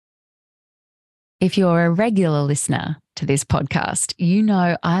If you're a regular listener to this podcast, you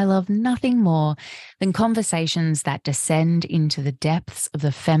know I love nothing more than conversations that descend into the depths of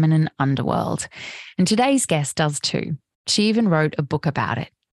the feminine underworld. And today's guest does too. She even wrote a book about it.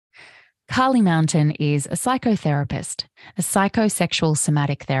 Carly Mountain is a psychotherapist, a psychosexual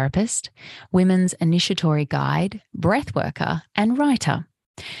somatic therapist, women's initiatory guide, breathworker, and writer.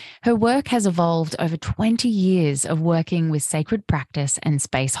 Her work has evolved over 20 years of working with sacred practice and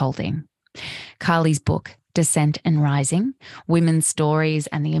space holding. Carly's book, Descent and Rising, Women's Stories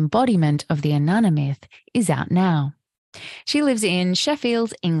and the Embodiment of the Inanna Myth, is out now. She lives in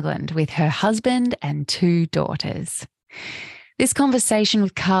Sheffield, England, with her husband and 2 daughters. This conversation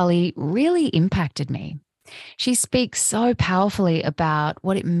with Carly really impacted me. She speaks so powerfully about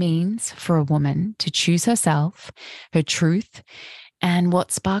what it means for a woman to choose herself, her truth, and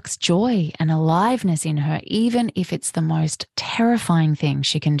what sparks joy and aliveness in her, even if it's the most terrifying thing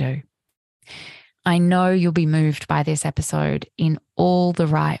she can do. I know you'll be moved by this episode in all the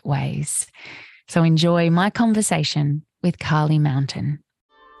right ways. So enjoy my conversation with Carly Mountain.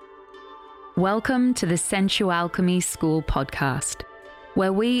 Welcome to the Sensualchemy School podcast,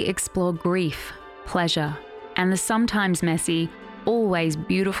 where we explore grief, pleasure, and the sometimes messy, always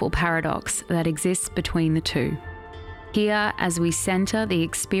beautiful paradox that exists between the two. Here, as we center the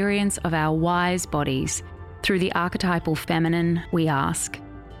experience of our wise bodies through the archetypal feminine, we ask,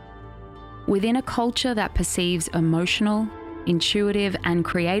 within a culture that perceives emotional, intuitive, and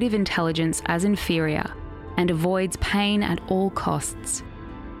creative intelligence as inferior and avoids pain at all costs,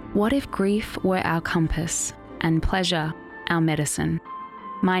 what if grief were our compass and pleasure our medicine?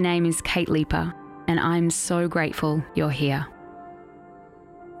 My name is Kate Leeper, and I'm so grateful you're here.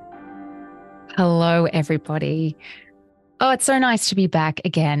 Hello, everybody. Oh, it's so nice to be back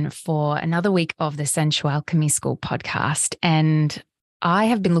again for another week of the Sensualchemy School podcast. And I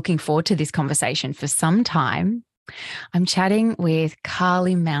have been looking forward to this conversation for some time. I'm chatting with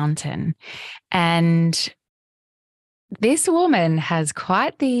Carly Mountain, and this woman has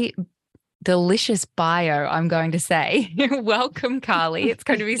quite the delicious bio, I'm going to say. Welcome, Carly. It's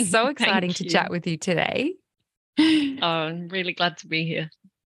going to be so exciting to chat with you today. Oh, I'm really glad to be here.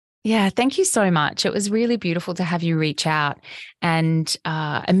 Yeah, thank you so much. It was really beautiful to have you reach out. And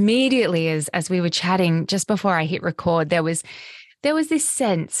immediately as we were chatting, just before I hit record, there was this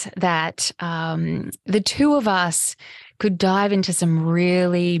sense that the two of us could dive into some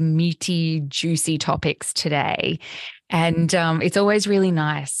really meaty, juicy topics today. And it's always really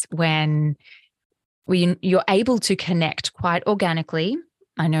nice when you're able to connect quite organically.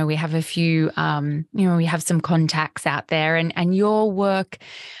 I know we have a few, we have some contacts out there, and your work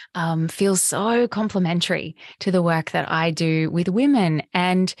feels so complementary to the work that I do with women.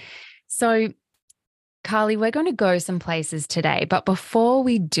 And so, Carly, we're going to go some places today, but before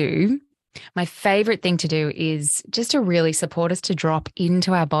we do, my favorite thing to do is just to really support us to drop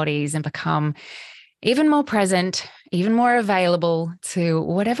into our bodies and become even more present, even more available to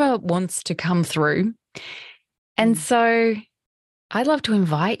whatever wants to come through. And so I'd love to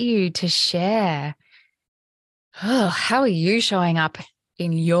invite you to share, how are you showing up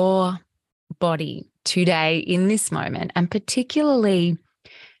in your body today in this moment? And particularly,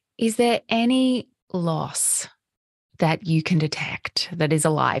 is there any loss that you can detect that is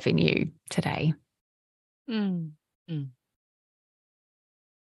alive in you today?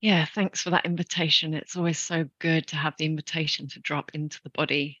 Yeah, thanks for that invitation. It's always so good to have the invitation to drop into the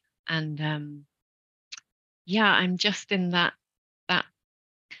body. And I'm just in that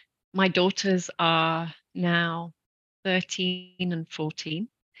my daughters are now 13 and 14.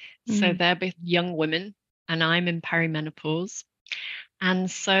 So they're both young women, and I'm in perimenopause. And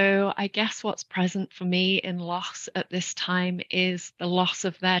so I guess what's present for me in loss at this time is the loss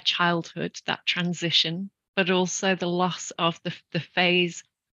of their childhood, that transition, but also the loss of the phase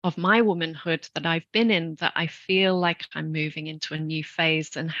of my womanhood that I've been in, that I feel like I'm moving into a new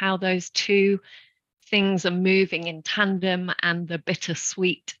phase, and how those two things are moving in tandem, and the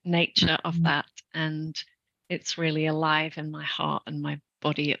bittersweet nature of that. And it's really alive in my heart and my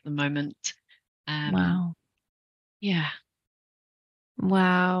body at the moment. Wow. Yeah.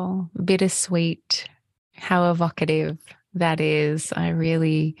 Wow. Bittersweet. How evocative that is. I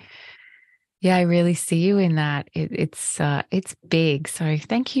really see you in that. It's big. So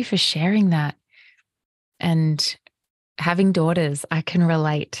thank you for sharing that. And having daughters, I can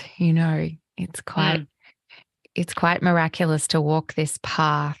relate, it's quite miraculous to walk this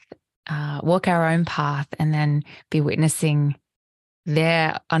path, walk our own path, and then be witnessing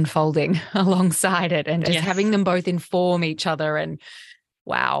their unfolding alongside it, and just having them both inform each other. And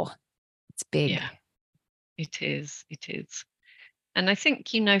wow, it's big. Yeah, it is. And I think,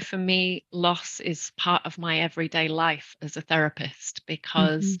 for me, loss is part of my everyday life as a therapist Hmm.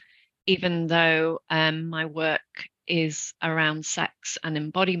 because even though my work is around sex and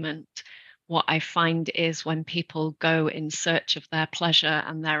embodiment, what I find is when people go in search of their pleasure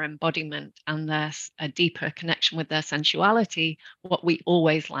and their embodiment and a deeper connection with their sensuality, what we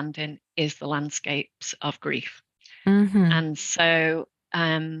always land in is the landscapes of grief. Hmm. And so,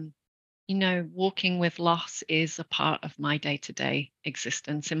 walking with loss is a part of my day to day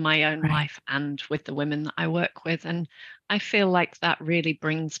existence in my own Right. life and with the women that I work with. And I feel like that really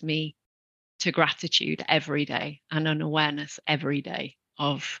brings me to gratitude every day and an awareness every day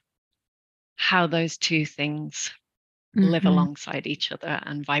of how those two things live Hmm. alongside each other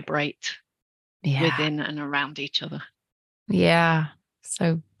and vibrate Yeah. within and around each other. Yeah.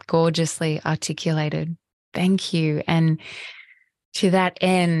 So gorgeously articulated. Thank you. And to that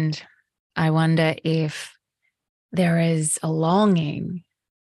end, I wonder if there is a longing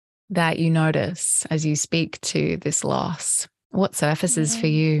that you notice as you speak to this loss. What surfaces for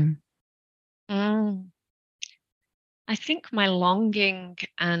Mm. you? Mm. I think my longing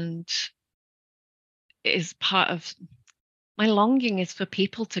and is part of my longing is for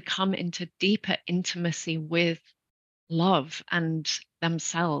people to come into deeper intimacy with love and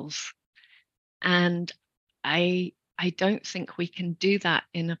themselves. And I don't think we can do that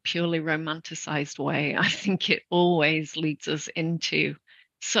in a purely romanticized way. I think it always leads us into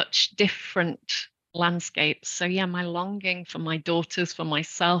such different landscapes. So yeah, my longing for my daughters, for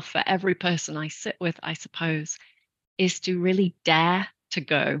myself, for every person I sit with, I suppose, is to really dare to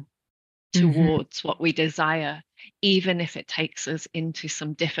go Hmm. towards what we desire, even if it takes us into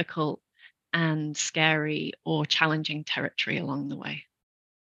some difficult and scary or challenging territory along the way.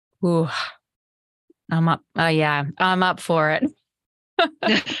 Ooh, I'm up. Oh, yeah, I'm up for it.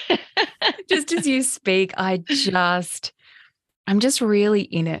 Just as you speak, I'm just really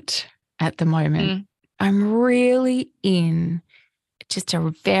in it at the moment. Mm, I'm really in just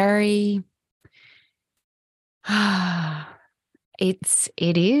a very,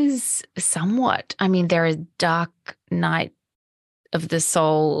 it is somewhat, I mean, there are dark night of the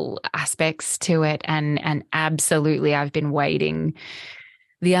soul aspects to it. And absolutely, I've been waiting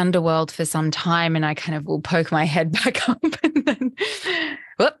the underworld for some time, and I kind of will poke my head back up and then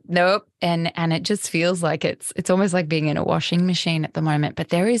whoop, nope. And it just feels like it's almost like being in a washing machine at the moment. But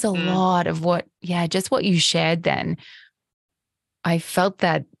there is a mm, lot of just what you shared then. I felt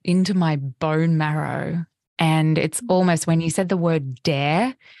that into my bone marrow. And it's almost when you said the word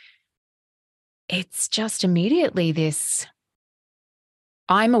dare, it's just immediately this.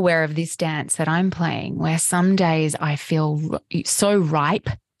 I'm aware of this dance that I'm playing where some days I feel so ripe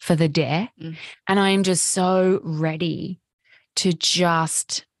for the dare, mm, and I am just so ready to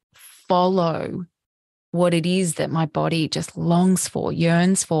just follow what it is that my body just longs for,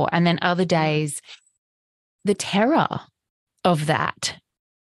 yearns for. And then other mm, days, the terror of that,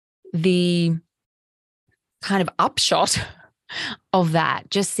 the kind of upshot of that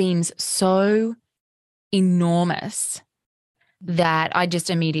just seems so enormous mm, that I just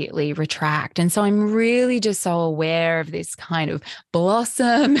immediately retract. And so I'm really just so aware of this kind of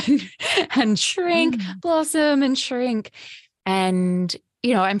blossom and shrink, mm, blossom and shrink. And,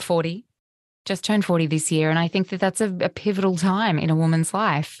 I'm 40, just turned 40 this year. And I think that that's a pivotal time in a woman's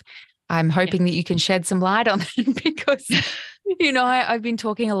life. I'm hoping that yes. you can shed some light on that because, I've been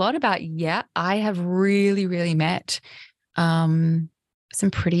talking a lot about, I have really, really met um,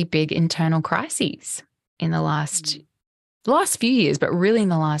 some pretty big internal crises in Mm, the last few years, but really in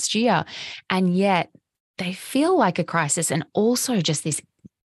the last year. And yet they feel like a crisis, and also just this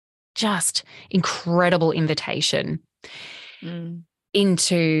just incredible invitation mm,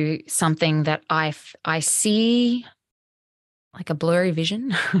 into something that I see like a blurry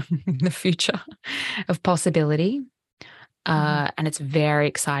vision in the future of possibility. mhm, And it's very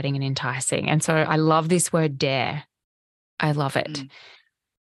exciting and enticing. And so I love this word dare. I love it. mm,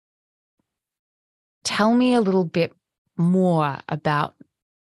 Tell me a little bit more about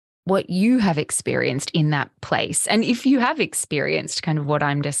what you have experienced in that place. And if you have experienced kind of what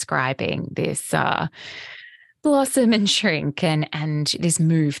I'm describing, this blossom and shrink and this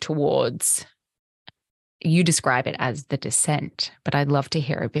move towards, you describe it as the descent, but I'd love to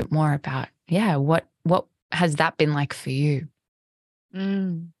hear a bit more about, what has that been like for you?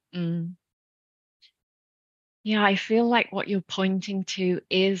 mm, mm. Yeah, I feel like what you're pointing to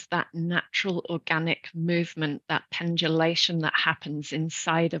is that natural organic movement, that pendulation that happens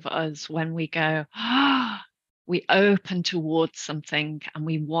inside of us when we go, we open towards something and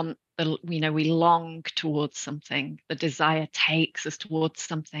we want we long towards something. The desire takes us towards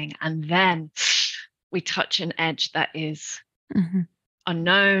something, and then we touch an edge that is Mhm.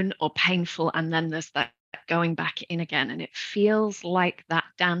 unknown or painful, and then there's that going back in again. And it feels like that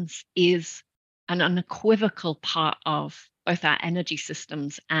dance is an unequivocal part of both our energy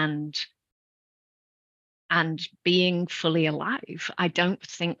systems and being fully alive. I don't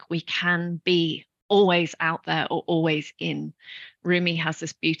think we can be always out there or always in. Rumi has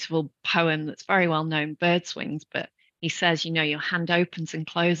this beautiful poem that's very well known, Bird Wings, but he says, your hand opens and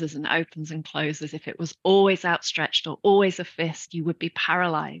closes and opens and closes. If it was always outstretched or always a fist, you would be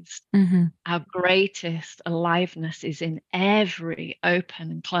paralyzed. Mhm. Our greatest aliveness is in every open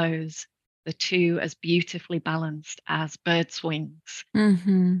and close, the two as beautifully balanced as birds' wings.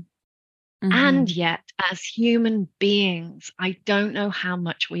 Mhm. And Mhm. yet, as human beings, I don't know how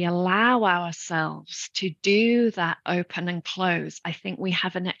much we allow ourselves to do that open and close. I think we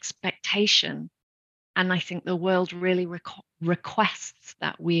have an expectation, and I think the world really requests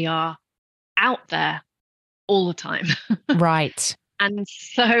that we are out there all the time. Right. And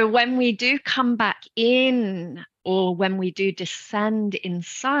so when we do come back in, or when we do descend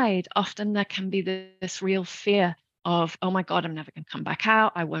inside, often there can be this real fear of, oh my God, I'm never going to come back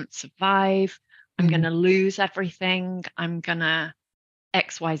out. I won't survive. I'm going Mhm. to lose everything. I'm going to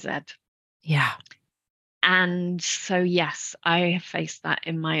XYZ. Yeah. And so, yes, I have faced that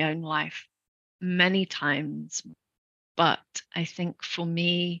in my own life many times. But I think for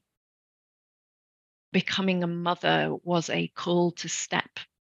me, becoming a mother was a call to step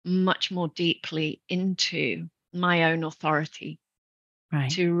much more deeply into my own authority,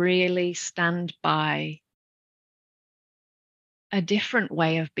 Right. to really stand by a different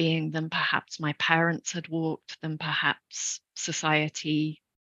way of being than perhaps my parents had walked, than perhaps society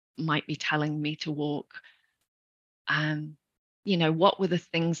might be telling me to walk. Um, what were the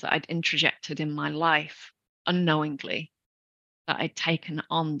things that I'd interjected in my life unknowingly that I'd taken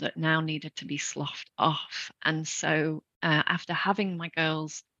on that now needed to be sloughed off. And so after having my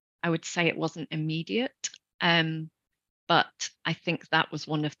girls, I would say it wasn't immediate. Um, but I think that was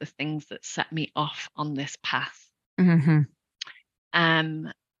one of the things that set me off on this path. Mhm.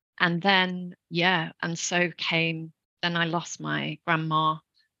 Um, and then, yeah, and so then I lost my grandma,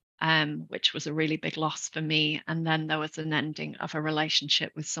 which was a really big loss for me. And then there was an ending of a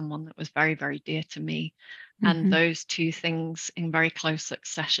relationship with someone that was very, very dear to me. And Mhm. those two things in very close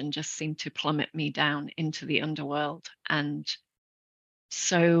succession just seemed to plummet me down into the underworld. And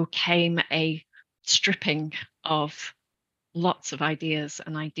so came a stripping of lots of ideas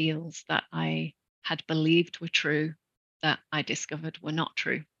and ideals that I had believed were true, that I discovered were not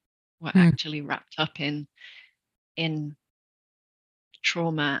true, were Mm. actually wrapped up in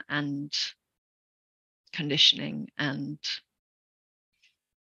trauma and conditioning and,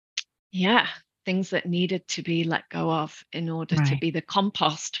 yeah, things that needed to be let go of in order to Right. be the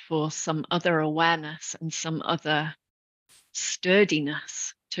compost for some other awareness and some other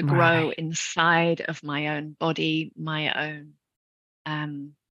sturdiness to grow Right. inside of my own body, my own,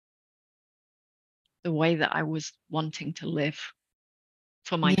 um, the way that I was wanting to live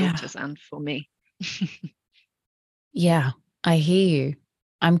for my Yeah. daughters and for me. Yeah. I hear you.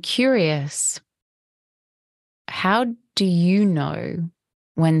 I'm curious, how do you know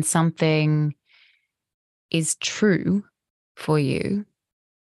when something is true for you?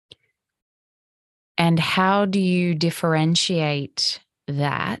 And how do you differentiate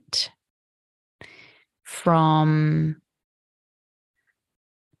that from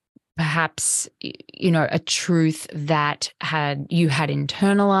perhaps, a truth that you had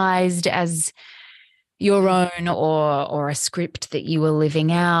internalized as your Mm, own, or a script that you were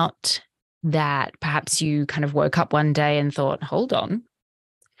living out, that perhaps you kind of woke up one day and thought, hold on,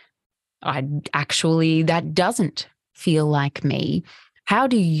 that doesn't feel like me. How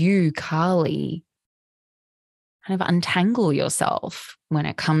do you, Carly, kind of untangle yourself when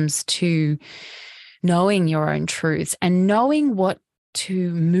it comes to knowing your own truths and knowing what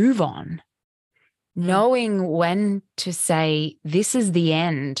to move on, mm, knowing when to say, this is the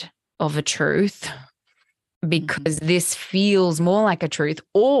end of a truth mhm, because this feels more like a truth,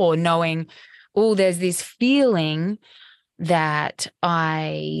 or knowing, oh, there's this feeling that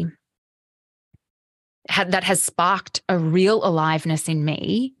I had that has sparked a real aliveness in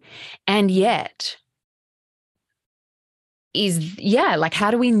me. And mm, yet, yeah, like,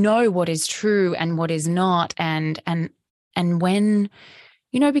 how do we know what is true and what is not? And when,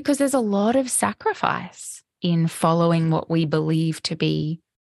 because there's a lot of sacrifice in following what we believe to be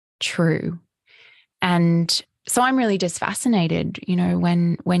true. And so I'm really just fascinated,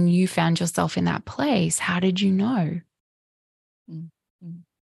 when you found yourself in that place, how did you know? mm, mm.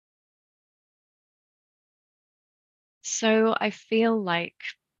 So I feel like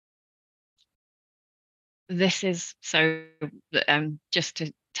this is so, just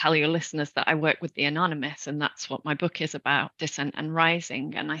to tell your listeners that I work with the Anonymous, and that's what my book is about, Descent and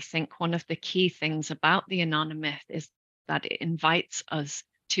Rising. And I think one of the key things about the Anonymous is that it invites us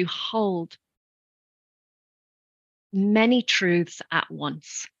to hold many truths at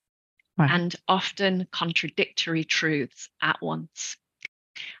once, Right. and often contradictory truths at once.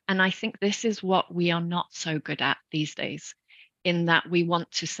 And I think this is what we are not so good at these days, in that we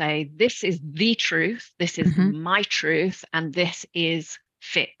want to say, this is the truth, this is Mm-hmm. my truth, and this is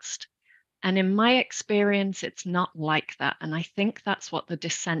fixed. And in my experience, it's not like that. And I think that's what the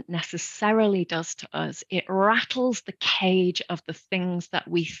descent necessarily does to us. It rattles the cage of the things that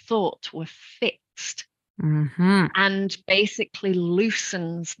we thought were fixed Mm-hmm. and basically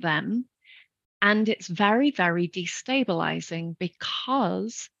loosens them. And it's very, very destabilizing,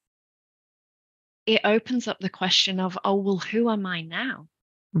 because it opens up the question of, oh, well, who am I now?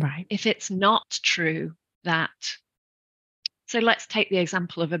 Right. If it's not true that, so let's take the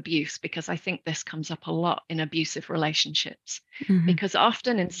example of abuse, because I think this comes up a lot in abusive relationships, Mm-hmm. because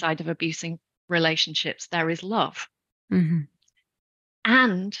often inside of abusing relationships, there is love Mm-hmm.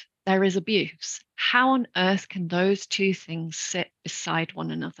 and there is abuse. How on earth can those two things sit beside one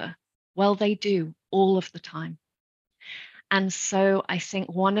another? Well, they do all of the time. And so I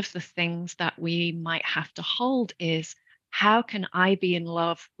think one of the things that we might have to hold is, how can I be in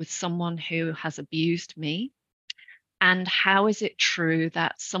love with someone who has abused me? And how is it true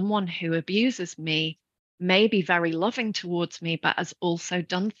that someone who abuses me may be very loving towards me, but has also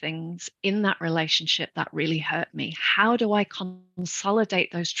done things in that relationship that really hurt me? How do I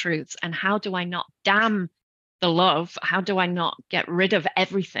consolidate those truths? And how do I not damn the love? How do I not get rid of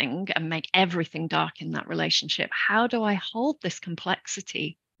everything and make everything dark in that relationship? How do I hold this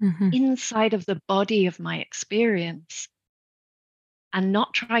complexity Mm-hmm. inside of the body of my experience and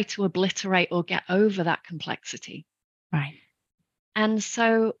not try to obliterate or get over that complexity? Right. And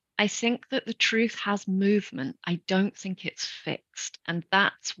so I think that the truth has movement. I don't think it's fixed. And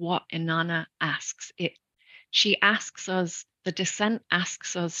that's what Inanna asks. She asks us, the descent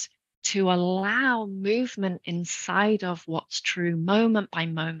asks us to allow movement inside of what's true moment by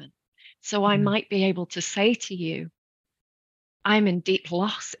moment. So I might be able to say to you, I'm in deep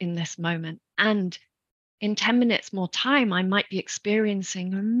loss in this moment. And in 10 minutes more time, I might be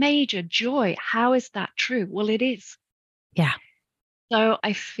experiencing a major joy. How is that true? Well, it is. Yeah. So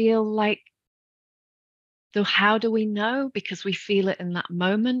I feel like, so how do we know? Because we feel it in that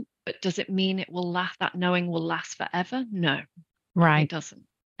moment, but does it mean it will last, that knowing will last forever? No, it Right. doesn't.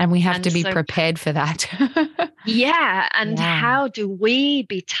 And we have And to be so, prepared for that. yeah, and Yeah. how do we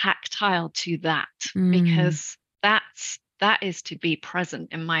be tactile to that? Mm. Because that is to be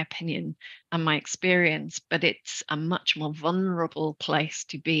present, in my opinion and my experience, but it's a much more vulnerable place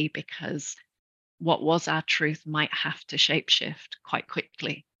to be, because what was our truth might have to shapeshift quite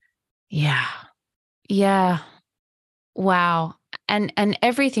quickly. Yeah. Yeah. Wow. And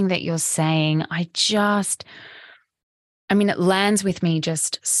everything that you're saying, it lands with me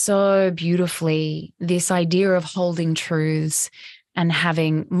just so beautifully, this idea of holding truths and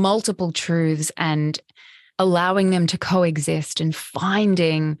having multiple truths and allowing them to coexist and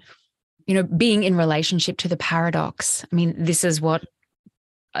finding, being in relationship to the paradox. I mean, this is what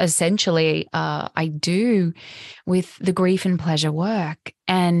essentially I do with the grief and pleasure work.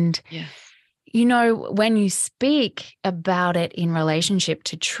 And Yes. when you speak about it in relationship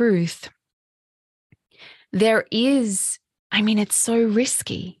to truth, there is, it's so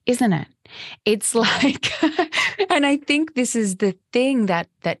risky, isn't it? It's like, and I think this is the thing that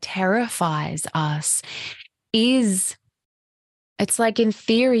terrifies us is, it's like, in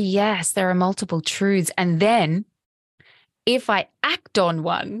theory, yes, there are multiple truths. And then if I act on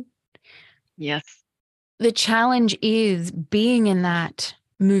one, Yes. the challenge is being in that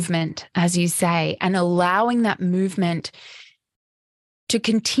movement, as you say, and allowing that movement to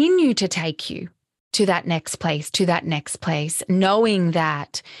continue to take you to that next place, knowing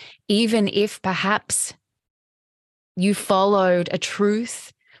that even if perhaps you followed a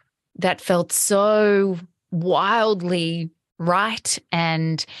truth that felt so wildly right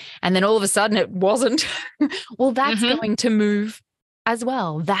and then all of a sudden it wasn't, well, that's going to move as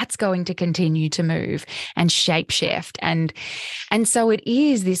well. That's going to continue to move and shapeshift. And so it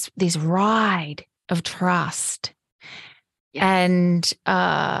is this ride of trust. Yes.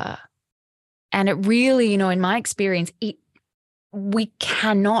 And it really, in my experience, we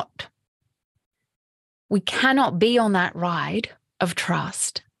cannot be on that ride of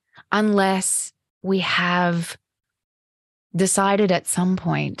trust unless we have decided at some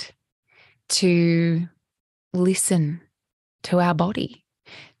point to listen to our body,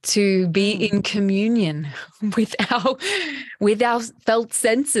 to be in communion with our felt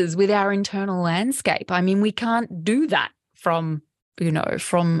senses, with our internal landscape. I mean, we can't do that from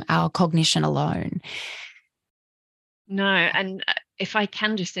our cognition alone. No, and if I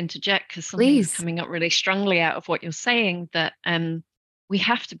can just interject, because something's Please. coming up really strongly out of what you're saying, that we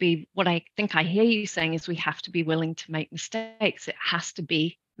have to be, what I think I hear you saying is we have to be willing to make mistakes. It has to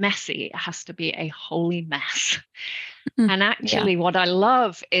be messy. It has to be a holy mess. And actually, what I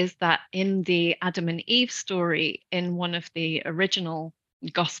love is that in the Adam and Eve story, in one of the original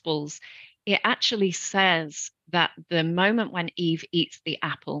Gospels, it actually says that the moment when Eve eats the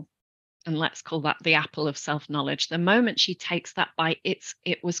apple, and let's call that the apple of self-knowledge, the moment she takes that bite,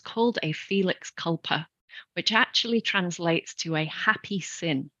 it was called a felix culpa, which actually translates to a happy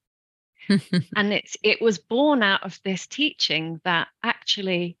sin. And it was born out of this teaching that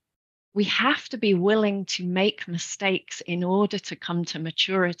actually we have to be willing to make mistakes in order to come to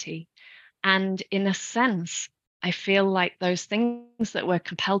maturity. And in a sense, I feel like those things that we're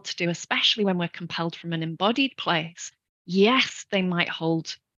compelled to do, especially when we're compelled from an embodied place, yes, they might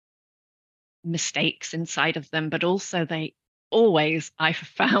hold mistakes inside of them, but also they always, I've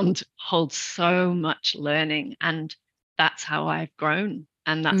found, hold so much learning. And that's how I've grown.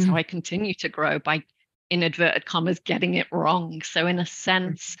 And that's how I continue to grow, by, in inverted commas, getting it wrong. So in a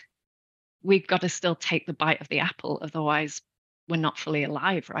sense, we've got to still take the bite of the apple. Otherwise, we're not fully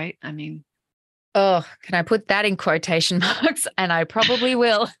alive, right? I mean, oh, can I put that in quotation marks? And I probably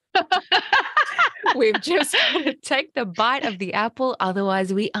will. We've just got to take the bite of the apple.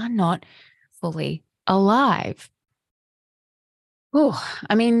 Otherwise, we are not fully alive. Oh,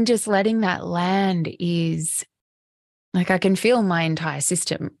 I mean, just letting that land is like, I can feel my entire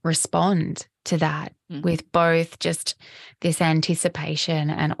system respond to that with both just this anticipation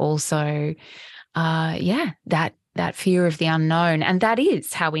and also, that fear of the unknown. And that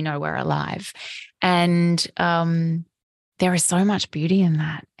is how we know we're alive. And there is so much beauty in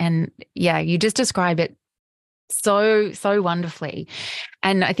that. And yeah, you just describe it so, so wonderfully.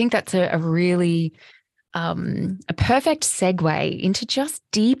 And I think that's a really a perfect segue into just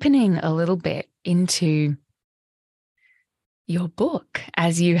deepening a little bit into your book,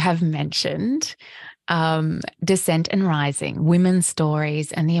 as you have mentioned, Descent and Rising, Women's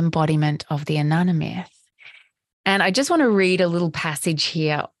Stories and the Embodiment of the Inanna Myth. And I just want to read a little passage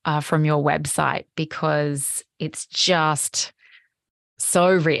here from your website, because it's just so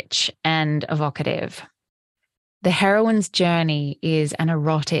rich and evocative. The heroine's journey is an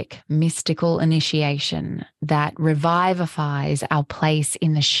erotic, mystical initiation that revivifies our place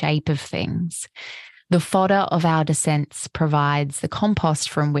in the shape of things. The fodder of our descents provides the compost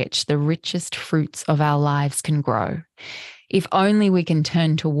from which the richest fruits of our lives can grow. If only we can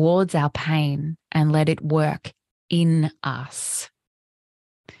turn towards our pain and let it work in us.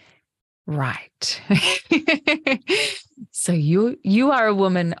 Right. So you are a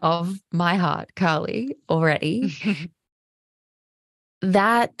woman of my heart, Carly, already.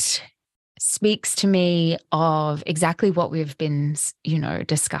 That speaks to me of exactly what we've been,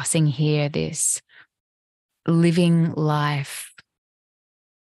 discussing here, this living life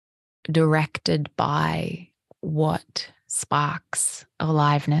directed by what sparks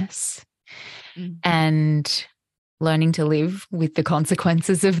aliveness, and learning to live with the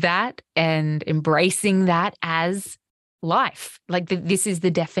consequences of that and embracing that as life. Like this is the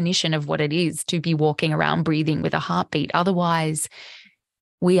definition of what it is to be walking around breathing with a heartbeat. Otherwise,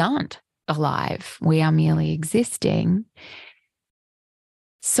 we aren't alive. We are merely existing.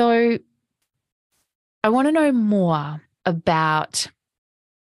 So I want to know more about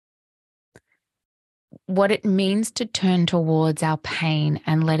what it means to turn towards our pain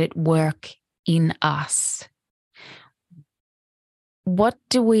and let it work in us. What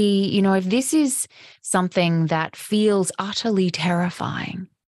do we, if this is something that feels utterly terrifying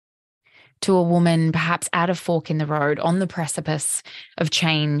to a woman, perhaps at a fork in the road, on the precipice of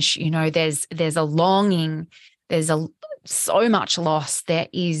change, there's a longing, there's so much loss, there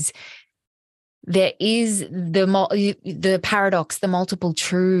is the paradox, the multiple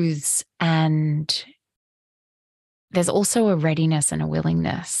truths, and there's also a readiness and a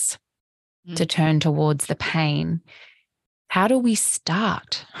willingness to turn towards the pain. How do we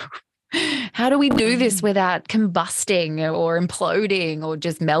start? How do we do this without combusting or imploding or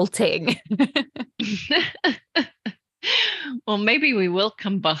just melting? Well, maybe we will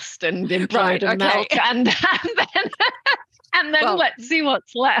combust and implode and melt, and then let's see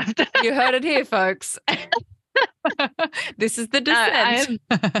what's left. You heard it here, folks. This is the descent.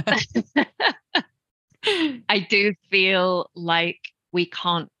 I do feel like we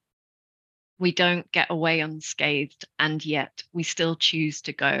can't we don't get away unscathed, and yet we still choose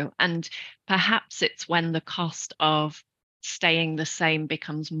to go. And perhaps it's when the cost of staying the same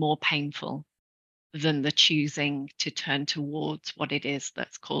becomes more painful than the choosing to turn towards what it is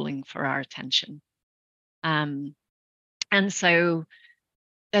that's calling for our attention. Um, and so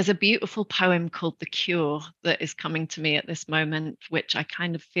there's a beautiful poem called The Cure that is coming to me at this moment, which I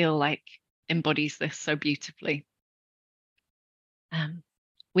kind of feel like embodies this so beautifully.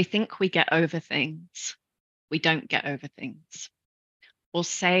 We think we get over things. We don't get over things. Or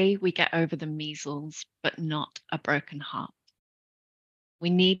say we get over the measles, but not a broken heart. We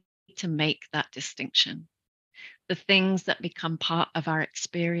need to make that distinction. The things that become part of our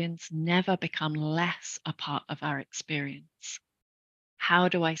experience never become less a part of our experience. How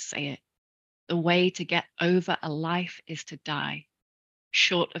do I say it? The way to get over a life is to die.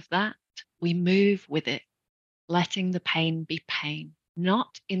 Short of that, we move with it, letting the pain be pain,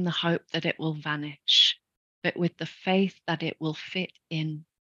 not in the hope that it will vanish, but with the faith that it will fit in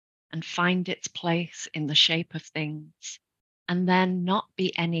and find its place in the shape of things, and then not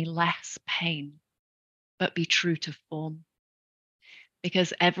be any less pain, but be true to form.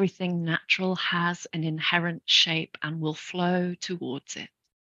 Because everything natural has an inherent shape and will flow towards it.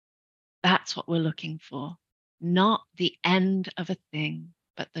 That's what we're looking for, not the end of a thing,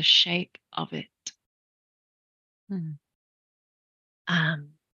 but the shape of it. Mm.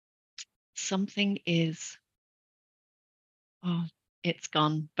 Something is, oh, it's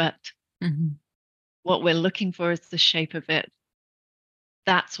gone, but what we're looking for is the shape of it.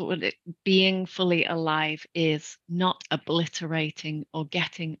 That's what being fully alive is, not obliterating or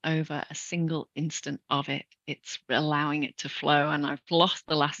getting over a single instant of it. It's allowing it to flow. And I've lost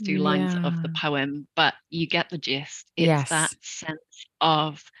the last two lines of the poem, but you get the gist. It's that sense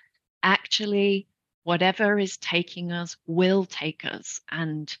of actually whatever is taking us will take us.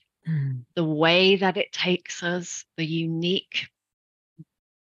 And the way that it takes us, the unique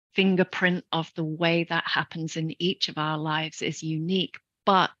fingerprint of the way that happens in each of our lives is unique,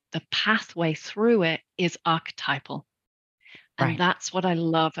 but the pathway through it is archetypal. And that's what I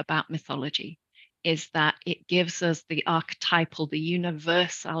love about mythology, is that it gives us the archetypal, the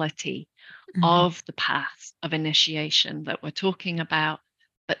universality of the path of initiation that we're talking about,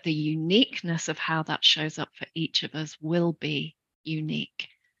 but the uniqueness of how that shows up for each of us will be unique.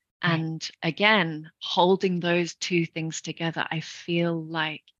 And again, holding those two things together, I feel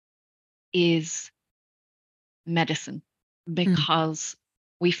like is medicine, because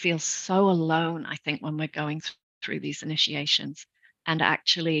we feel so alone, I think, when we're going through these initiations. And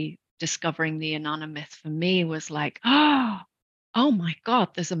actually discovering the Inanna myth for me was like, oh my God,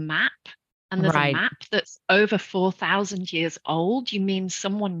 there's a map. And there's a map that's over 4,000 years old. You mean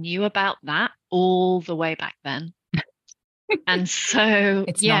someone knew about that all the way back then? And so,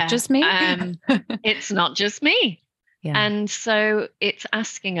 it's not just me. It's not just me. Yeah. And so it's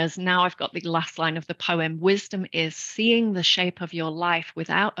asking us, now I've got the last line of the poem, wisdom is seeing the shape of your life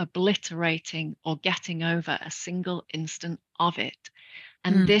without obliterating or getting over a single instant of it.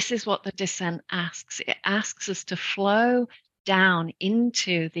 And this is what the descent asks. It asks us to flow down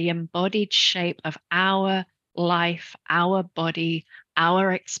into the embodied shape of our life, our body,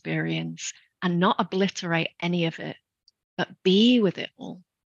 our experience, and not obliterate any of it, but be with it all,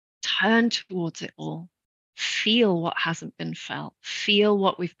 turn towards it all, feel what hasn't been felt, feel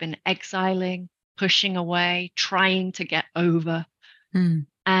what we've been exiling, pushing away, trying to get over,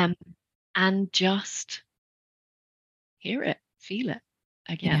 and just hear it, feel it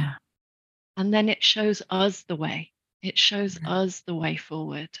again. Yeah. And then it shows us the way. It shows us the way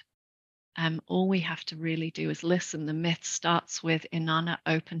forward. All we have to really do is listen. The myth starts with Inanna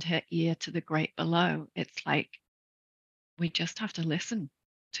opened her ear to the great below. It's like we just have to listen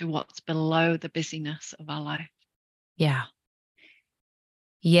to what's below the busyness of our life. Yeah.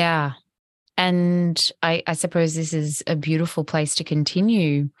 Yeah. And I suppose this is a beautiful place to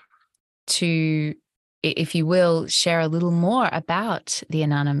continue to, if you will, share a little more about the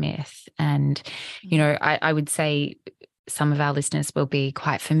Inanna myth. And, you know, I would say some of our listeners will be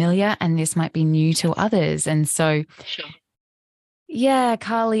quite familiar and this might be new to others. And so, yeah,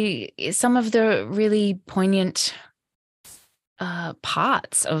 Carly, some of the really poignant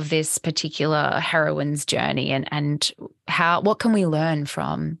parts of this particular heroine's journey and what can we learn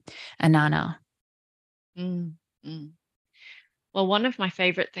from Inanna? Well, one of my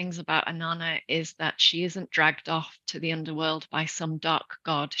favorite things about Inanna is that she isn't dragged off to the underworld by some dark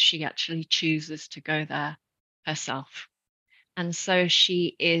god. She actually chooses to go there herself. And so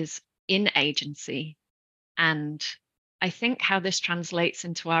she is in agency. And I think how this translates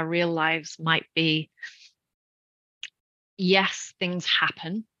into our real lives might be, yes, things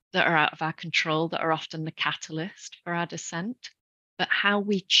happen. that are out of our control that are often the catalyst for our descent. But how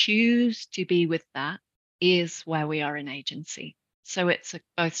we choose to be with that is where we are in agency. So it's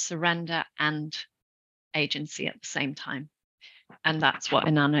both surrender and agency at the same time. And that's what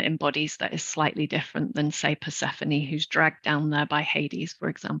Inanna embodies that is slightly different than, say, Persephone, who's dragged down there by Hades, for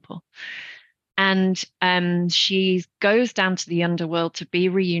example. And she goes down to the underworld to be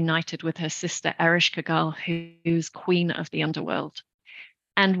reunited with her sister Ereshkigal, who's queen of the underworld.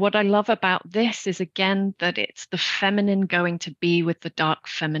 And what I love about this is, again, that it's the feminine going to be with the dark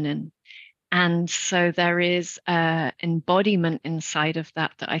feminine. And so there is embodiment inside of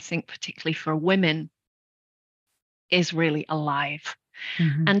that I think, particularly for women, is really alive.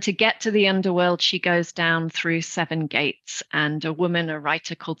 Mm-hmm. And to get to the underworld, she goes down through 7 gates. And a woman, a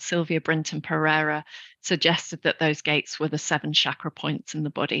writer called Sylvia Brinton Pereira, suggested that those gates were the 7 chakra points in the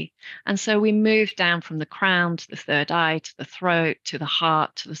body. And so we move down from the crown to the third eye, to the throat, to the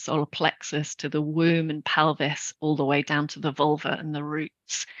heart, to the solar plexus, to the womb and pelvis, all the way down to the vulva and the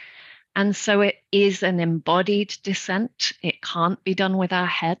roots. And so it is an embodied descent. It can't be done with our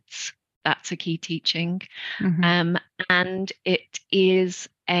heads. That's a key teaching. Mm-hmm. And it is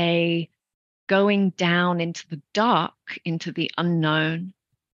a going down into the dark, into the unknown,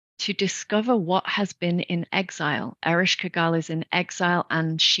 to discover what has been in exile. Ereshkigal is in exile,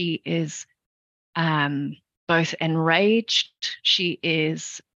 and she is both enraged, she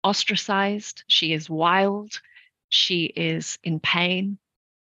is ostracized, she is wild, she is in pain.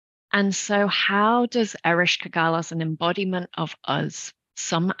 And so how does Ereshkigal, as an embodiment of us,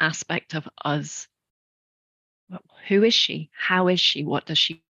 some aspect of us, who is she? How is she? What does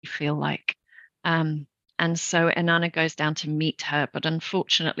she feel like? And so Inanna goes down to meet her, but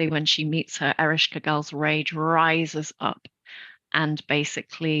unfortunately, when she meets her, Ereshkigal's rage rises up, and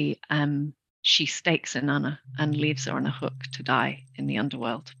basically she stakes Inanna and leaves her on a hook to die in the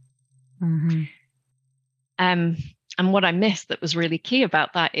underworld. Mm-hmm. And what I missed that was really key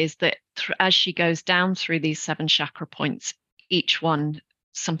about that is that as she goes down through these 7 chakra points, each one,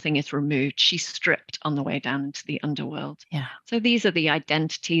 something is removed. She's stripped on the way down into the underworld. Yeah. So these are the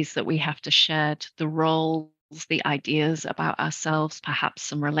identities that we have to shed, the roles, the ideas about ourselves, perhaps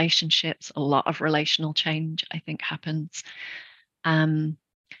some relationships. A lot of relational change, I think, happens. And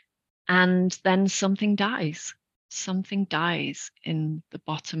then something dies. Something dies in the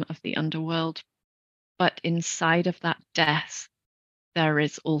bottom of the underworld. But inside of that death, there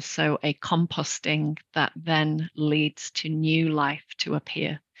is also a composting that then leads to new life to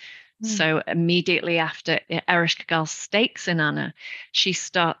appear. So immediately after Ereshkigal stakes Inanna, she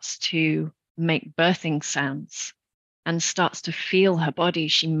starts to make birthing sounds and starts to feel her body.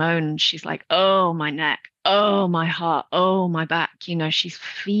 She moans. She's like, oh, my neck. Oh, my heart. Oh, my back. You know, she's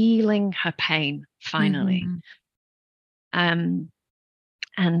feeling her pain finally. Mm-hmm.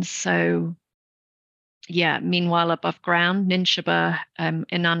 And so, yeah, meanwhile, above ground, Ninshaba,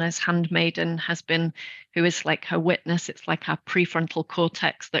 Inanna's handmaiden, who is like her witness. It's like our prefrontal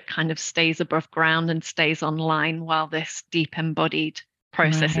cortex that kind of stays above ground and stays online while this deep embodied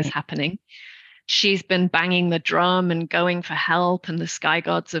process is happening. She's been banging the drum and going for help, and the sky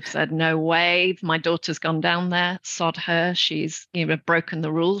gods have said, no way, my daughter's gone down there, sod her. She's broken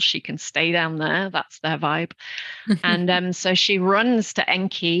the rules. She can stay down there. That's their vibe. And so she runs to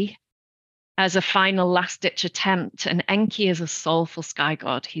Enki as a final last-ditch attempt. And Enki is a soulful sky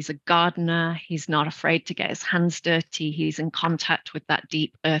god. He's a gardener. He's not afraid to get his hands dirty. He's in contact with that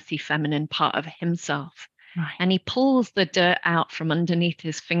deep, earthy, feminine part of himself. Right. And he pulls the dirt out from underneath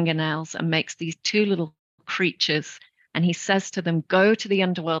his fingernails and makes these 2 little creatures. And he says to them, go to the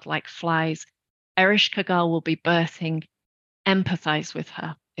underworld like flies. Ereshkigal will be birthing. Empathize with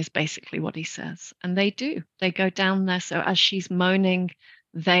her is basically what he says. And they do. They go down there. So as she's moaning,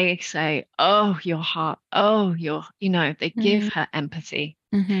 they say, oh, your heart, oh, they give her empathy.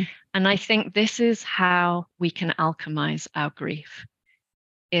 Mm-hmm. And I think this is how we can alchemize our grief,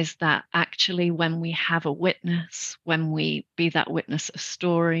 is that actually when we have a witness, when we be that witness, a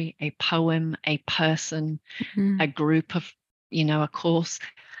story, a poem, a person, a group of, a course,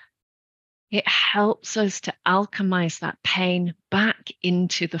 it helps us to alchemize that pain back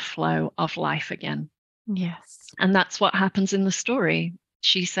into the flow of life again. Yes. And that's what happens in the story.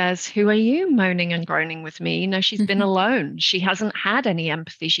 She says, who are you moaning and groaning with me? She's been alone. She hasn't had any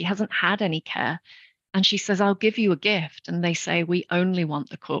empathy. She hasn't had any care. And she says, I'll give you a gift. And they say, we only want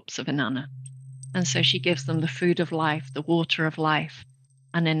the corpse of Inanna. And so she gives them the food of life, the water of life.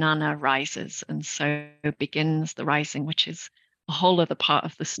 And Inanna rises. And so begins the rising, which is a whole other part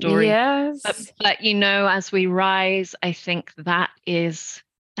of the story. Yes. But as we rise, I think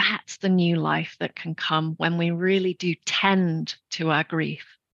that's the new life that can come when we really do tend to our grief.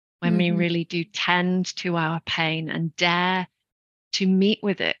 when we really do tend to our pain and dare to meet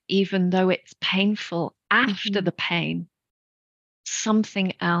with it, even though it's painful. After the pain,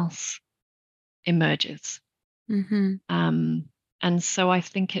 something else emerges. And so I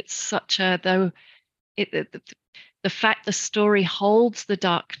think it's such a, though the fact the story holds the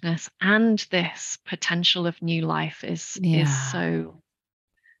darkness and this potential of new life is so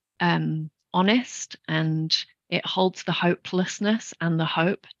honest, and it holds the hopelessness and the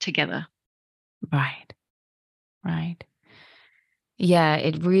hope together. Right. Yeah,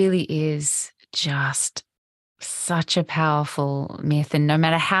 it really is just such a powerful myth. And no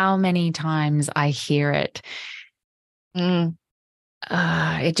matter how many times I hear it,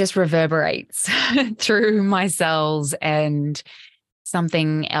 it just reverberates through my cells, and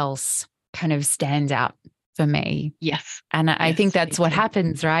something else kind of stands out for me. Yes. And I think that's what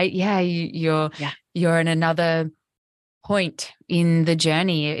happens, right? Yeah, you're in another point in the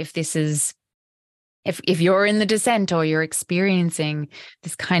journey. If this is, if you're in the descent, or you're experiencing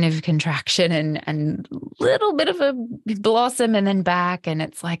this kind of contraction and little bit of a blossom and then back, and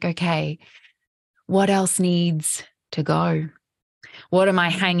it's like, okay, what else needs to go? What am I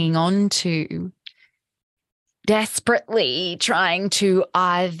hanging on to, desperately trying to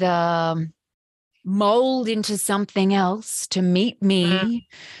either mold into something else to meet me,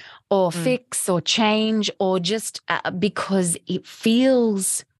 or fix or change, or just because it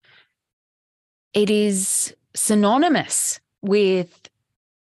is synonymous with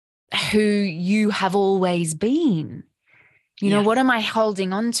who you have always been. You know, what am I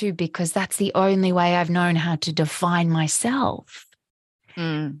holding on to because that's the only way I've known how to define myself?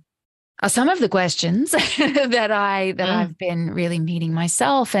 Are some of the questions that I've been really meeting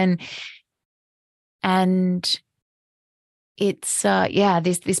myself, and it's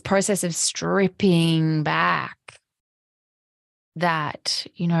this process of stripping back that,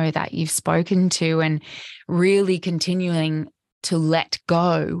 you know, that you've spoken to, and really continuing to let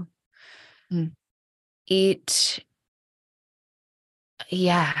go. It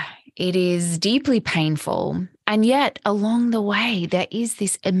is deeply painful. And yet along the way, there is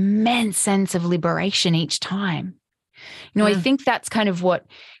this immense sense of liberation each time. You know, I think that's kind of what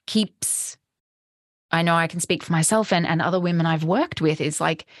keeps, I know I can speak for myself and other women I've worked with, is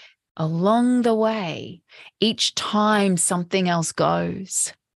like, along the way, each time something else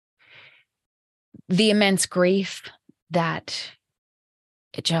goes, the immense grief that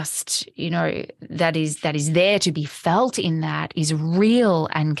it just, you know, that is there to be felt in that is real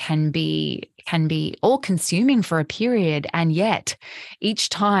and can be all consuming for a period. And yet each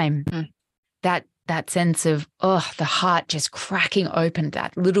time that sense of, the heart just cracking open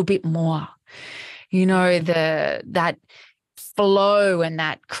that little bit more, you know, that flow and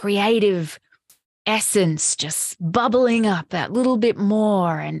that creative essence just bubbling up that little bit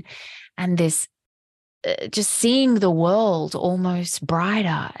more, and this just seeing the world almost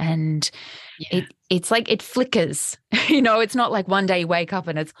brighter, and it's like it flickers. You know, it's not like one day you wake up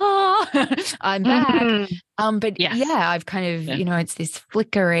and it's I'm back. But I've kind of you know, it's this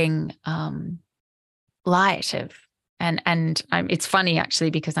flickering light of, and it's funny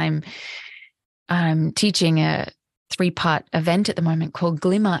actually, because I'm teaching a 3-part event at the moment called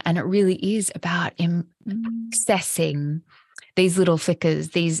Glimmer, and it really is about accessing these little flickers,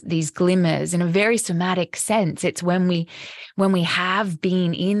 these glimmers in a very somatic sense. It's when we have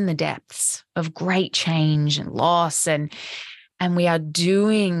been in the depths of great change and loss, and we are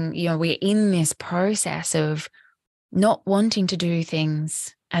doing, you know, we're in this process of not wanting to do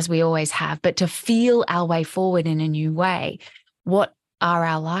things as we always have, but to feel our way forward in a new way. What are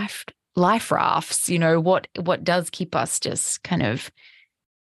our life rafts? You know, what does keep us just kind of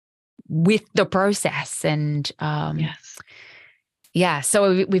with the process? And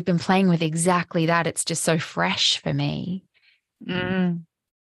so we've been playing with exactly that. It's just so fresh for me. And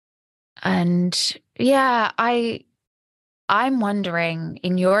I'm wondering,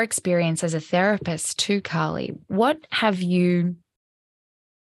 in your experience as a therapist too, Carly, what have you,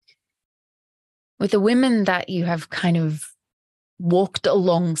 with the women that you have kind of walked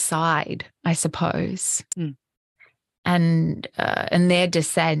alongside, I suppose, and their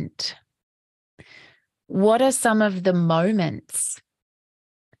descent, what are some of the moments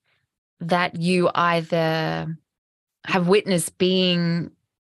that you either have witnessed being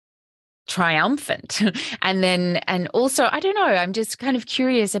triumphant and also, I don't know, I'm just kind of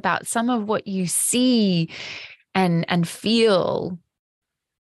curious about some of what you see and feel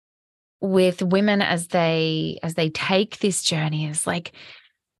with women as they take this journey? Is like,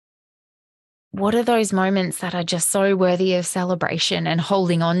 what are those moments that are just so worthy of celebration and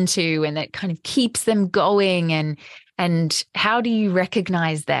holding on to, and that kind of keeps them going and And how do you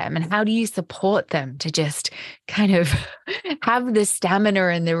recognize them, and how do you support them to just kind of have the stamina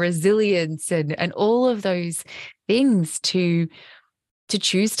and the resilience and all of those things to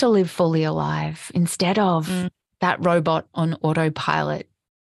choose to live fully alive instead of that robot on autopilot,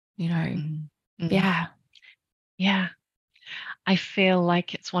 you know? Yeah. Yeah. I feel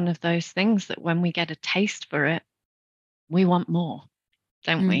like it's one of those things that when we get a taste for it, we want more,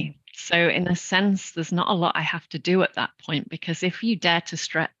 don't we? So in a sense, there's not a lot I have to do at that point, because if you dare to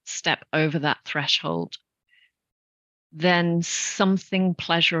step over that threshold, then something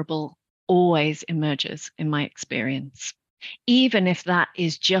pleasurable always emerges in my experience, even if that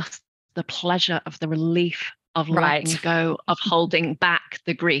is just the pleasure of the relief of letting go, of holding back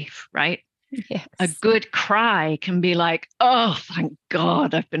the grief, right? Yes. A good cry can be like, oh, thank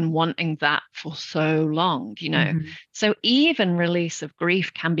God, I've been wanting that for so long, you know? So even release of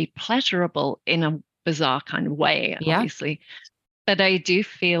grief can be pleasurable in a bizarre kind of way, obviously. But I do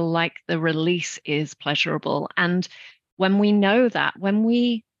feel like the release is pleasurable. And when we know that, when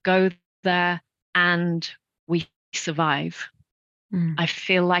we go there and we survive, I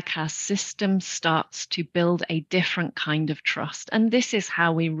feel like our system starts to build a different kind of trust. And this is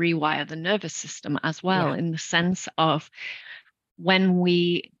how we rewire the nervous system as well, in the sense of when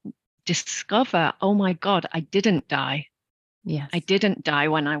we discover, oh my God, I didn't die. Yes. I didn't die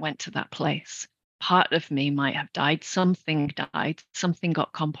when I went to that place. Part of me might have died. Something died. Something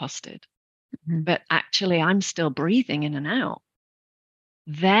got composted. But actually, I'm still breathing in and out.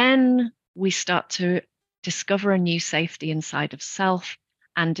 Then we start to discover a new safety inside of self,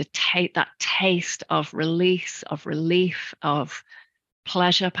 and to take that taste of release, of relief, of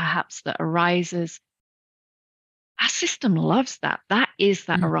pleasure perhaps that arises. Our system loves that. That is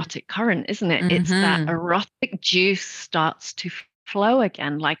that erotic current, isn't it? It's that erotic juice starts to flow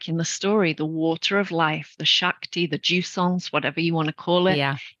again, like in the story, the water of life, the Shakti, the juice-ons, whatever you want to call it.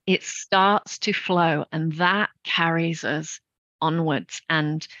 It starts to flow, and that carries us onwards.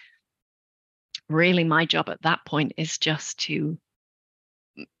 And really my job at that point is just to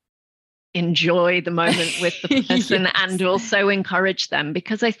enjoy the moment with the person and also encourage them,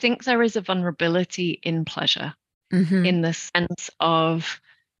 because I think there is a vulnerability in pleasure, in the sense of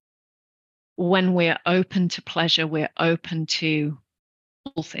when we're open to pleasure, we're open to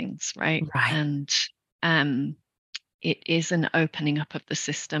all things, right? And it is an opening up of the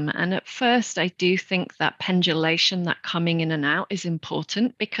system. And at first, I do think that pendulation, that coming in and out, is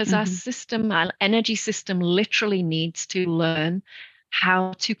important, because our system, our energy system, literally needs to learn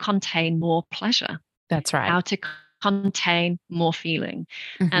how to contain more pleasure. That's right. How to contain more feeling.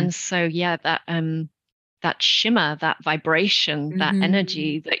 And so, yeah, that shimmer, that vibration, that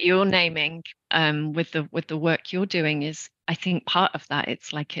energy that you're naming with the work you're doing is, I think, part of that.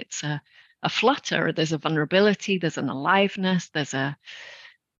 It's like it's a flutter, there's a vulnerability, there's an aliveness, there's a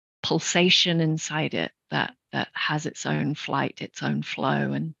pulsation inside it that has its own flight, its own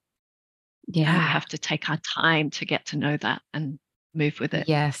flow. And we have to take our time to get to know that and move with it.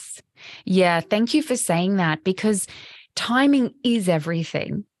 Yes. Yeah. Thank you for saying that, because timing is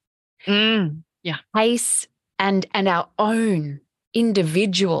everything. Yeah. Pace and our own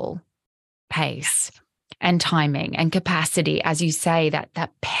individual pace and timing and capacity, as you say,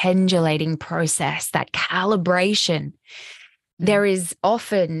 that pendulating process, that calibration. There is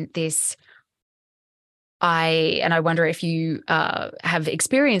often this, I wonder if you have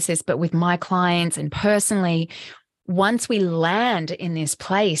experienced this, but with my clients and personally, once we land in this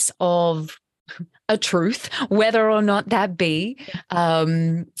place of a truth, whether or not that be,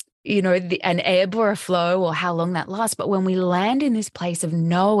 you know, an ebb or a flow or how long that lasts, but when we land in this place of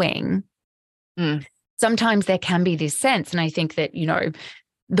knowing, sometimes there can be this sense, and I think that, you know,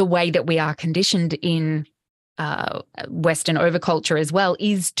 the way that we are conditioned in Western overculture as well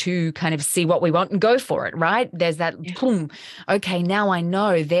is to kind of see what we want and go for it, right? There's that, boom, okay, now I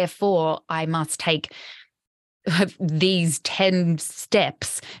know, therefore I must take these 10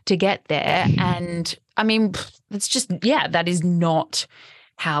 steps to get there. And I mean, it's just, that is not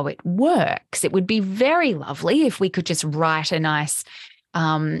how it works. It would be very lovely if we could just write a nice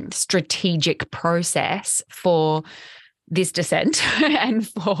strategic process for this descent and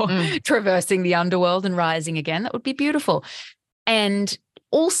for traversing the underworld and rising again. That would be beautiful. And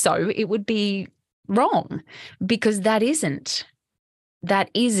also it would be wrong, because that isn't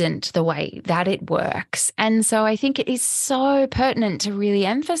the way that it works. And so I think it is so pertinent to really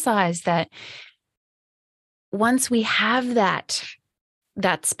emphasize that once we have that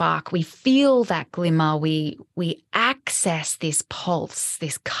spark, we feel that glimmer, we access this pulse,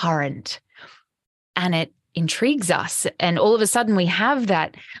 this current, and it intrigues us. And all of a sudden we have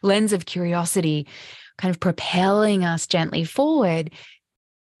that lens of curiosity kind of propelling us gently forward,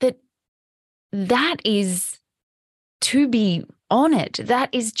 that is to be honored. That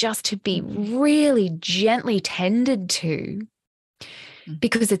is just to be really gently tended to,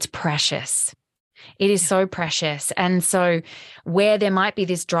 because it's precious. It is so precious. And so where there might be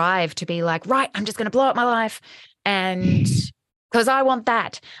this drive to be like, right, I'm just going to blow up my life and because I want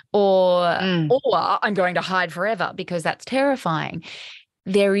that, or I'm going to hide forever because that's terrifying.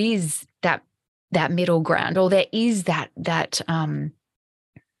 There is that middle ground, or there is that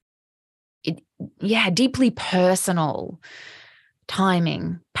deeply personal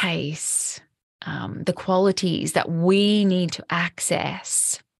timing, pace, the qualities that we need to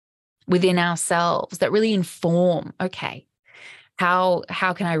access within ourselves that really inform, okay, how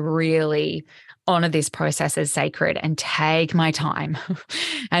can I really honor this process as sacred and take my time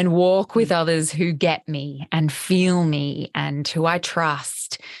and walk with others who get me and feel me and who I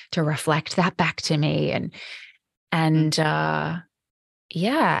trust to reflect that back to me. And as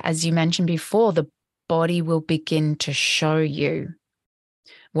you mentioned before, the body will begin to show you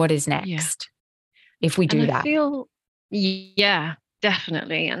what is next if we do that.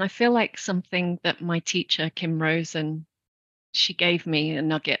 Definitely. And I feel like something that my teacher, Kim Rosen, she gave me a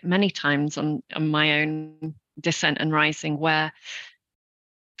nugget many times on my own descent and rising, where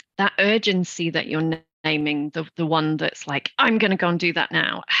that urgency that you're naming, the one that's like, I'm going to go and do that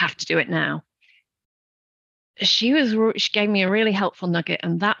now, I have to do it now. She gave me a really helpful nugget,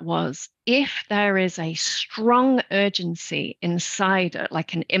 and that was, if there is a strong urgency inside,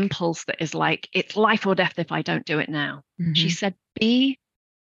 like an impulse that is like, it's life or death if I don't do it now. She said, be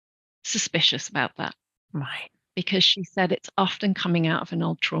suspicious about that. Right. Because she said it's often coming out of an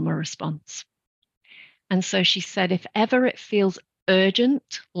old trauma response. And so she said, if ever it feels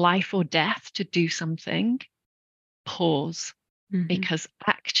urgent, life or death, to do something, pause. Because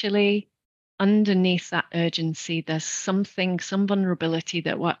actually, underneath that urgency, there's some vulnerability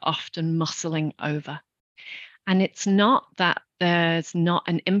that we're often muscling over. And it's not that there's not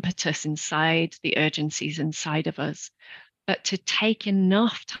an impetus inside the urgencies inside of us, but to take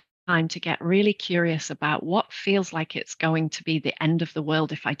enough time to get really curious about what feels like it's going to be the end of the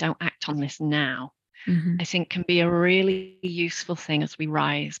world if I don't act on this now, I think can be a really useful thing as we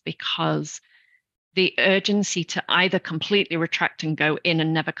rise, because the urgency to either completely retract and go in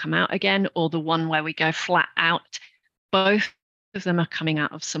and never come out again, or the one where we go flat out, both of them are coming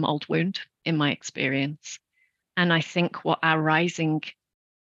out of some old wound, in my experience. And I think what our rising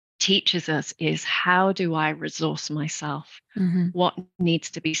teaches us is, how do I resource myself? What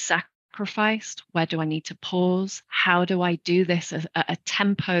needs to be sacrificed? Where do I need to pause? How do I do this at a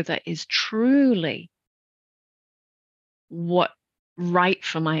tempo that is truly what right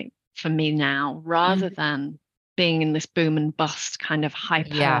for me now, rather than being in this boom and bust kind of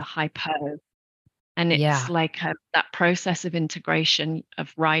hyper. And it's like that process of integration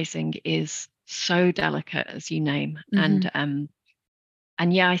of rising is so delicate, as you name. And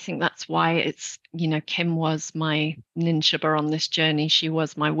I think that's why it's, Kim was my ninshaba on this journey. She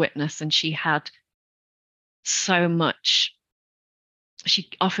was my witness, and she had so much, she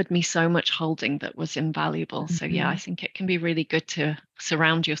offered me so much holding that was invaluable. So I think it can be really good to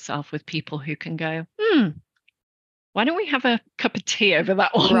surround yourself with people who can go, why don't we have a cup of tea over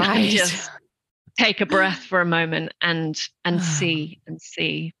that one? Right. And just take a breath for a moment and see,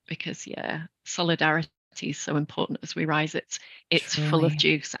 because solidarity is so important as we rise. It's full of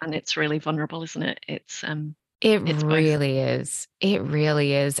juice, and it's really vulnerable, isn't it? It's really is. It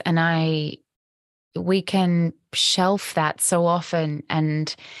really is. And we can shelf that so often.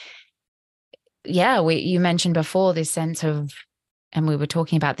 And you mentioned before this sense of, and we were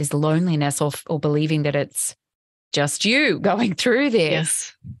talking about this loneliness, or believing that it's just you going through this.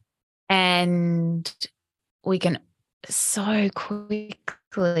 Yes. And we can so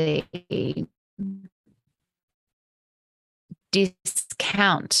quickly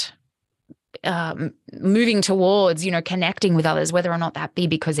discount moving towards, connecting with others, whether or not that be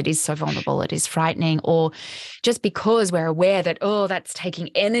because it is so vulnerable, it is frightening, or just because we're aware that, that's taking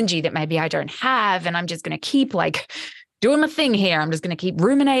energy that maybe I don't have, and I'm just going to keep doing my thing here. I'm just going to keep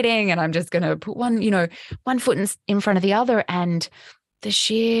ruminating, and I'm just going to put one foot in front of the other. And the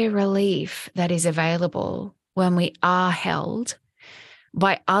sheer relief that is available when we are held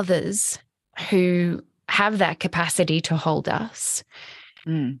by others who have that capacity to hold us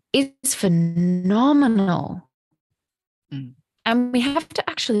is phenomenal. And we have to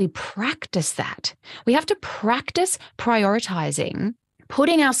actually practice that. We have to practice prioritizing,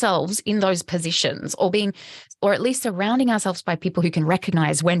 putting ourselves in those positions, or at least surrounding ourselves by people who can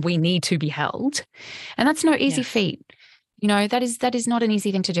recognize when we need to be held. And that's no easy feat. that is not an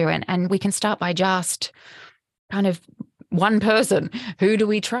easy thing to do. And we can start by just kind of one person. Who do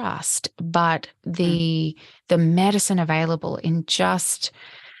we trust? But the medicine available in just,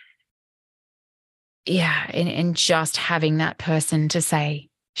 in just having that person to say,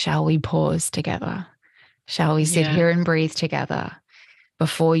 shall we pause together? Shall we sit here and breathe together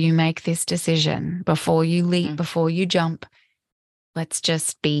before you make this decision, before you leap, before you jump? Let's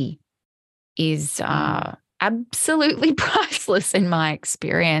just be, is absolutely priceless in my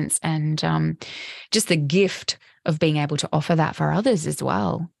experience. And just the gift of being able to offer that for others as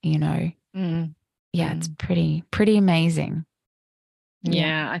well, it's pretty amazing.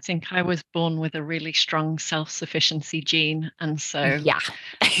 Yeah, I think I was born with a really strong self-sufficiency gene. And so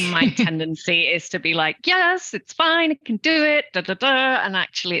my tendency is to be like, yes, it's fine, I can do it, da, da, da. And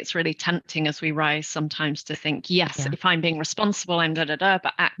actually it's really tempting as we rise sometimes to think, yes, if I'm being responsible, I'm da, da, da.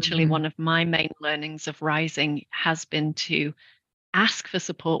 But actually one of my main learnings of rising has been to ask for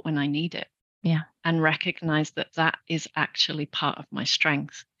support when I need it. Yeah. And recognize that that is actually part of my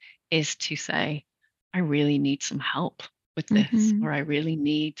strength, is to say, I really need some help with this, or I really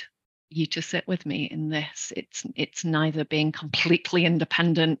need you to sit with me in this. It's neither being completely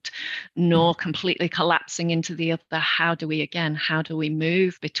independent nor completely collapsing into the other. How do we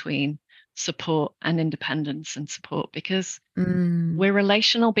move between support and independence and support? Because we're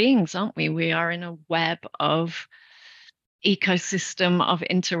relational beings, aren't we? We are in a web of ecosystem of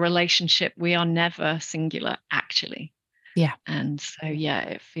interrelationship. We are never singular, actually. Yeah. And so,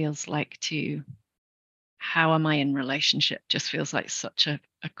 it feels like how am I in relationship just feels like such a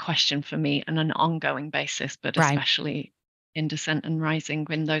question for me on an ongoing basis, but especially in Descent and Rising,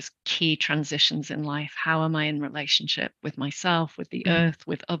 when those key transitions in life, how am I in relationship with myself, with the earth,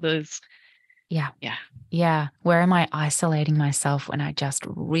 with others? Yeah. Where am I isolating myself when I just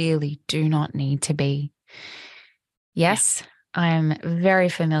really do not need to be? Yes, I'm very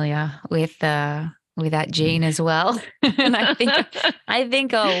familiar with that gene as well. And I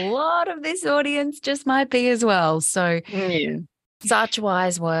think a lot of this audience just might be as well. So such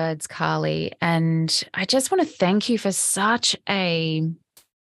wise words, Carly. And I just want to thank you for such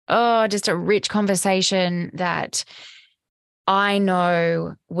just a rich conversation that I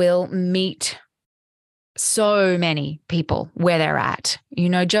know will meet so many people where they're at,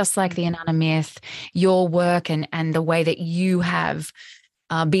 just like the Inanna Myth, your work and the way that you have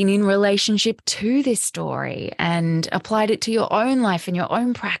been in relationship to this story and applied it to your own life and your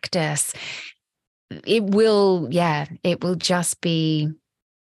own practice. It will just be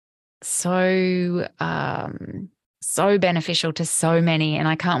so beneficial to so many. And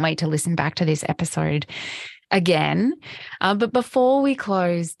I can't wait to listen back to this episode again. But before we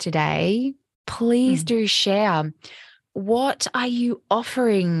close today, please do share, what are you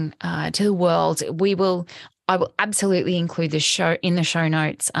offering to the world? I will absolutely include the show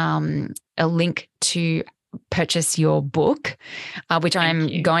notes, a link to purchase your book, which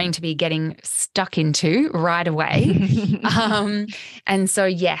I'm going to be getting stuck into right away. And so,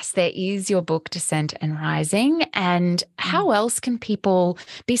 yes, there is your book, Descent and Rising. And how else can people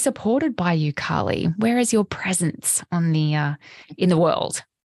be supported by you, Carly? Where is your presence on the in the world?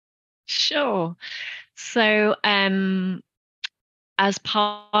 Sure. So, as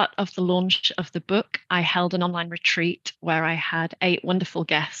part of the launch of the book, I held an online retreat where I had 8 wonderful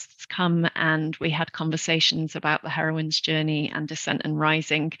guests come, and we had conversations about the heroine's journey and Descent and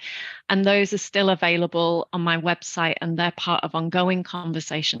Rising. And those are still available on my website, and they're part of ongoing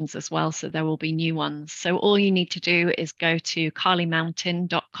conversations as well. So there will be new ones. So all you need to do is go to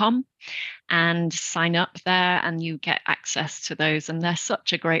carlymountain.com and sign up there, and you get access to those. And they're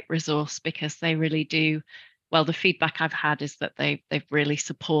such a great resource because they really do. Well, the feedback I've had is that they've really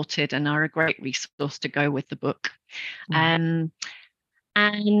supported and are a great resource to go with the book. And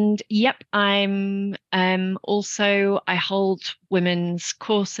I'm also, I hold women's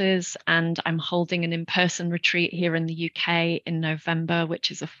courses, and I'm holding an in-person retreat here in the UK in November, which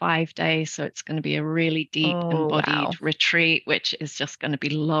is a 5-day. So it's going to be a really deep embodied retreat, which is just going to be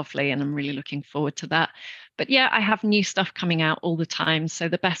lovely. And I'm really looking forward to that. But I have new stuff coming out all the time. So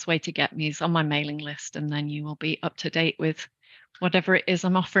the best way to get me is on my mailing list, and then you will be up to date with whatever it is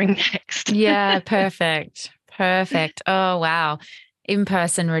I'm offering next. Yeah, perfect. Oh, wow.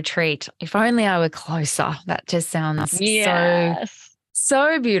 In-person retreat. If only I were closer. That just sounds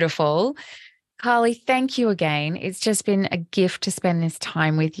so beautiful. Carly, thank you again. It's just been a gift to spend this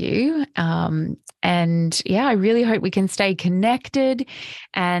time with you. And I really hope we can stay connected.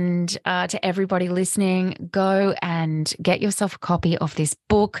 And to everybody listening, go and get yourself a copy of this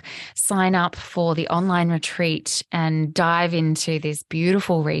book, sign up for the online retreat, and dive into this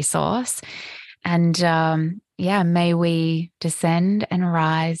beautiful resource. And may we descend and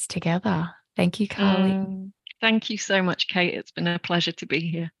rise together. Thank you, Carly. Thank you so much, Kate. It's been a pleasure to be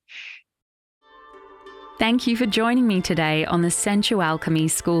here. Thank you for joining me today on the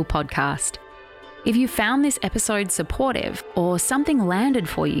Sensualchemy School podcast. If you found this episode supportive or something landed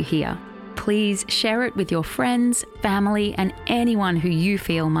for you here, please share it with your friends, family, and anyone who you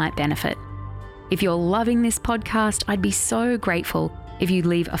feel might benefit. If you're loving this podcast, I'd be so grateful if you'd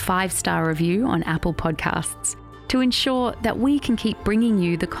leave a 5-star review on Apple Podcasts to ensure that we can keep bringing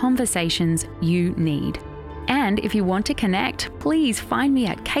you the conversations you need. And if you want to connect, please find me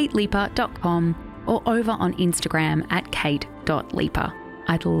at kateleeper.com or over on Instagram at kate.leeper.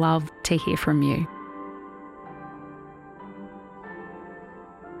 I'd love to hear from you.